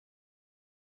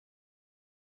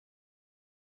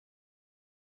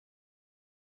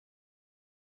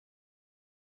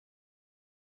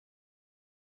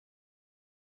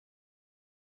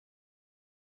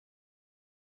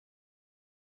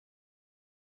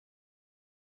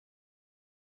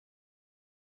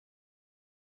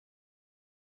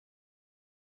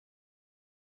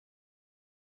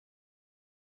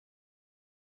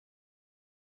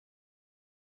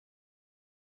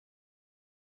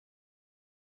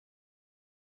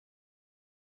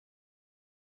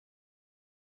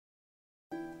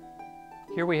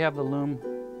Here we have the loom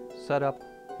set up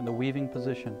in the weaving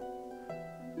position.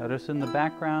 Notice in the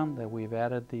background that we've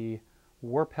added the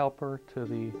warp helper to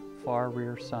the far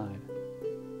rear side.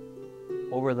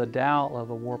 Over the dowel of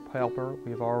the warp helper,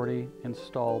 we've already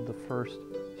installed the first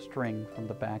string from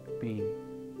the back beam.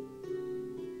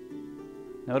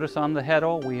 Notice on the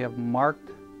heddle we have marked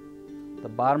the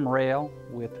bottom rail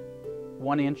with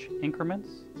 1-inch increments,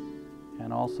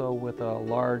 and also with a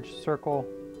large circle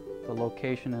the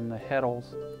location in the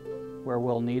heddles where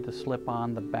we'll need to slip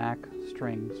on the back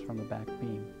strings from the back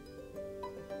beam.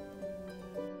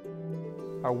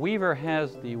 Our weaver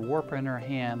has the warp in her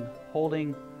hand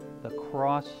holding the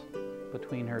cross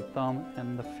between her thumb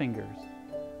and the fingers.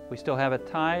 We still have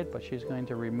it tied, but she's going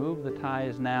to remove the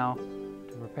ties now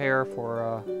to prepare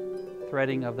for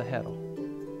threading of the heddle.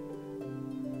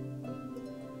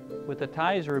 With the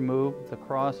ties removed, the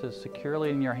cross is securely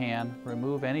in your hand.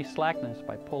 Remove any slackness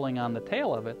by pulling on the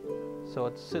tail of it so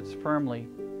it sits firmly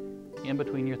in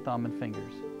between your thumb and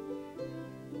fingers.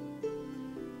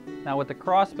 Now with the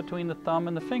cross between the thumb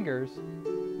and the fingers,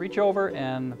 reach over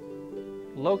and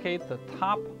locate the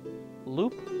top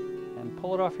loop and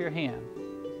pull it off your hand.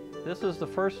 This is the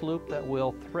first loop that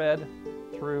will thread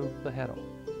through the heddle.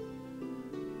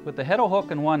 With the heddle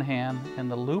hook in one hand and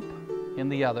the loop in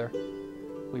the other,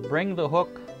 we bring the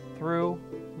hook through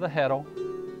the heddle,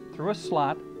 through a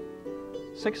slot,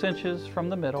 6 inches from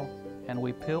the middle, and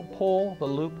we pull the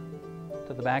loop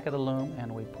to the back of the loom and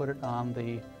we put it on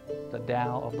the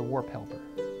dowel of the warp helper.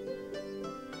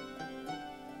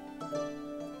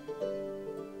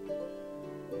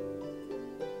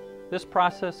 This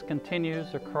process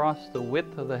continues across the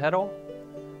width of the heddle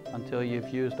until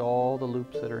you've used all the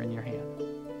loops that are in your hand.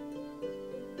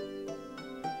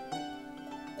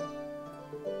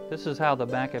 This is how the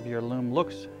back of your loom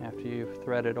looks after you've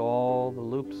threaded all the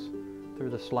loops through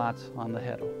the slots on the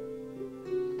heddle.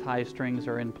 The tie strings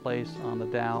are in place on the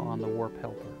dowel on the warp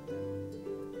helper.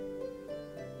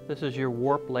 This is your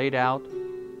warp laid out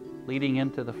leading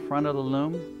into the front of the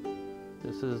loom.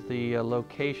 This is the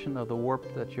location of the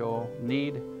warp that you'll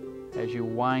need as you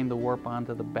wind the warp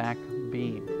onto the back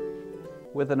beam.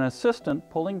 With an assistant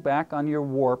pulling back on your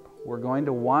warp, we're going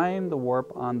to wind the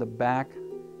warp on the back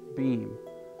beam.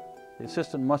 The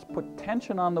assistant must put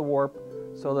tension on the warp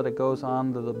so that it goes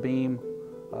onto the beam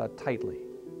tightly.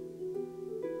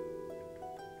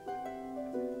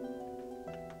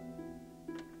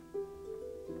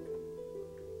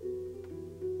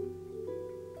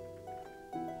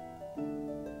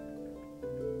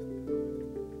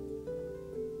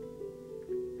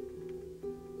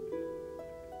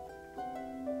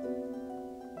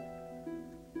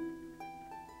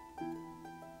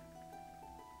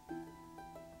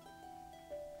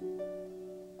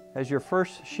 As your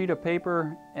first sheet of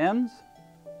paper ends,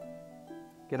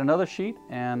 get another sheet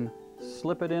and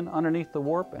slip it in underneath the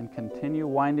warp and continue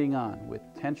winding on, with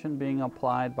tension being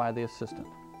applied by the assistant.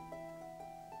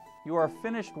 You are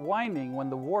finished winding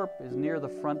when the warp is near the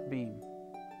front beam.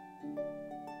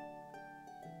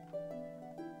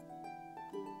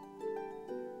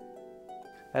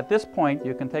 At this point,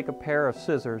 you can take a pair of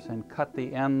scissors and cut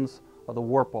the ends of the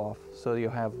warp off so you'll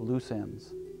have loose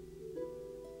ends.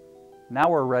 Now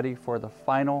we're ready for the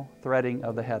final threading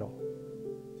of the heddle.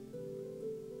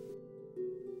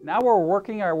 Now we're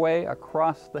working our way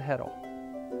across the heddle.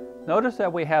 Notice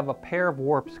that we have a pair of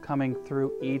warps coming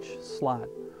through each slot.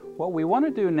 What we want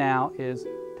to do now is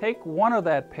take one of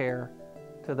that pair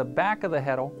to the back of the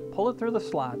heddle, pull it through the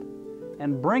slot,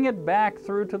 and bring it back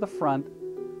through to the front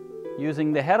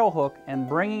using the heddle hook and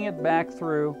bringing it back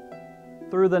through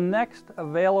the next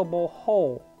available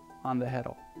hole on the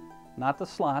heddle. Not the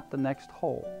slot, the next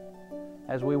hole.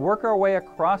 As we work our way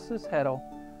across this heddle,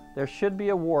 there should be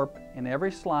a warp in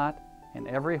every slot, in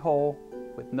every hole,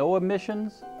 with no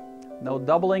omissions, no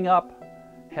doubling up,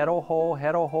 heddle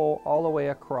hole, all the way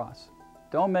across.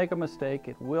 Don't make a mistake,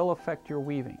 it will affect your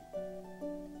weaving.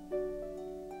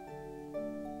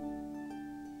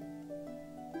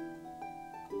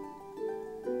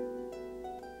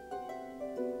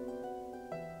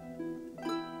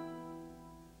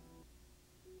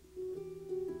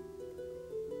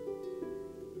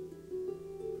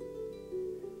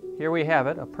 Here we have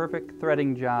it, a perfect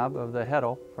threading job of the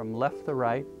heddle from left to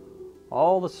right.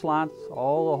 All the slots,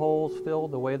 all the holes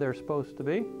filled the way they're supposed to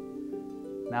be.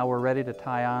 Now we're ready to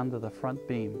tie on to the front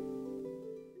beam.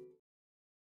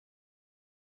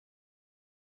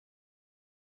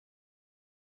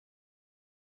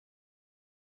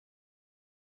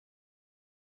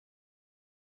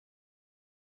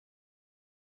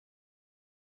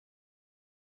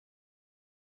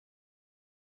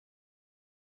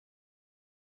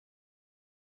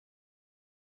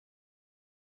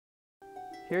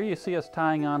 Here you see us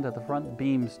tying onto the front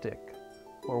beam stick.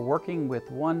 We're working with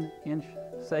 1-inch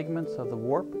segments of the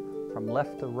warp from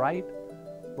left to right.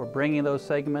 We're bringing those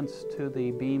segments to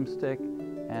the beam stick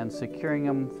and securing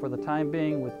them for the time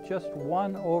being with just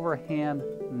one overhand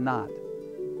knot.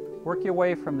 Work your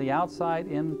way from the outside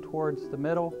in towards the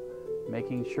middle,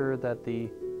 making sure that the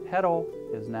heddle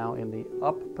is now in the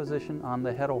up position on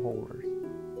the heddle holders.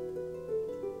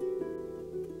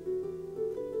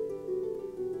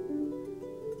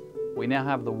 We now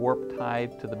have the warp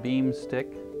tied to the beam stick.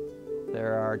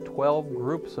 There are 12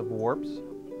 groups of warps.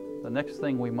 The next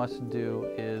thing we must do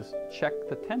is check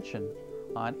the tension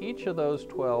on each of those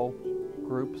 12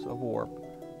 groups of warp.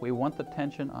 We want the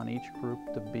tension on each group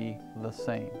to be the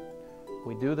same.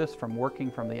 We do this from working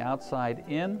from the outside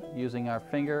in using our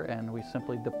finger, and we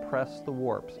simply depress the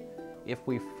warps. If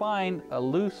we find a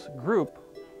loose group,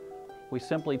 we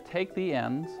simply take the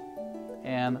ends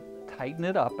and tighten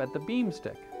it up at the beam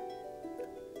stick,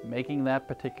 making that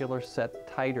particular set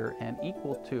tighter and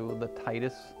equal to the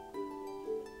tightest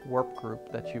warp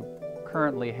group that you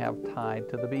currently have tied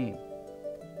to the beam.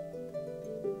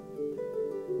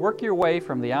 Work your way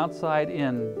from the outside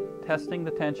in, testing the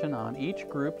tension on each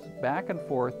group back and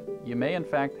forth. You may in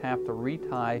fact have to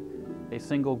retie a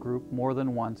single group more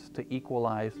than once to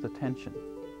equalize the tension.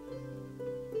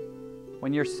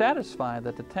 When you're satisfied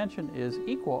that the tension is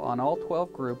equal on all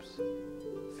 12 groups,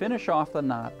 finish off the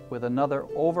knot with another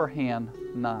overhand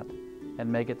knot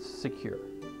and make it secure.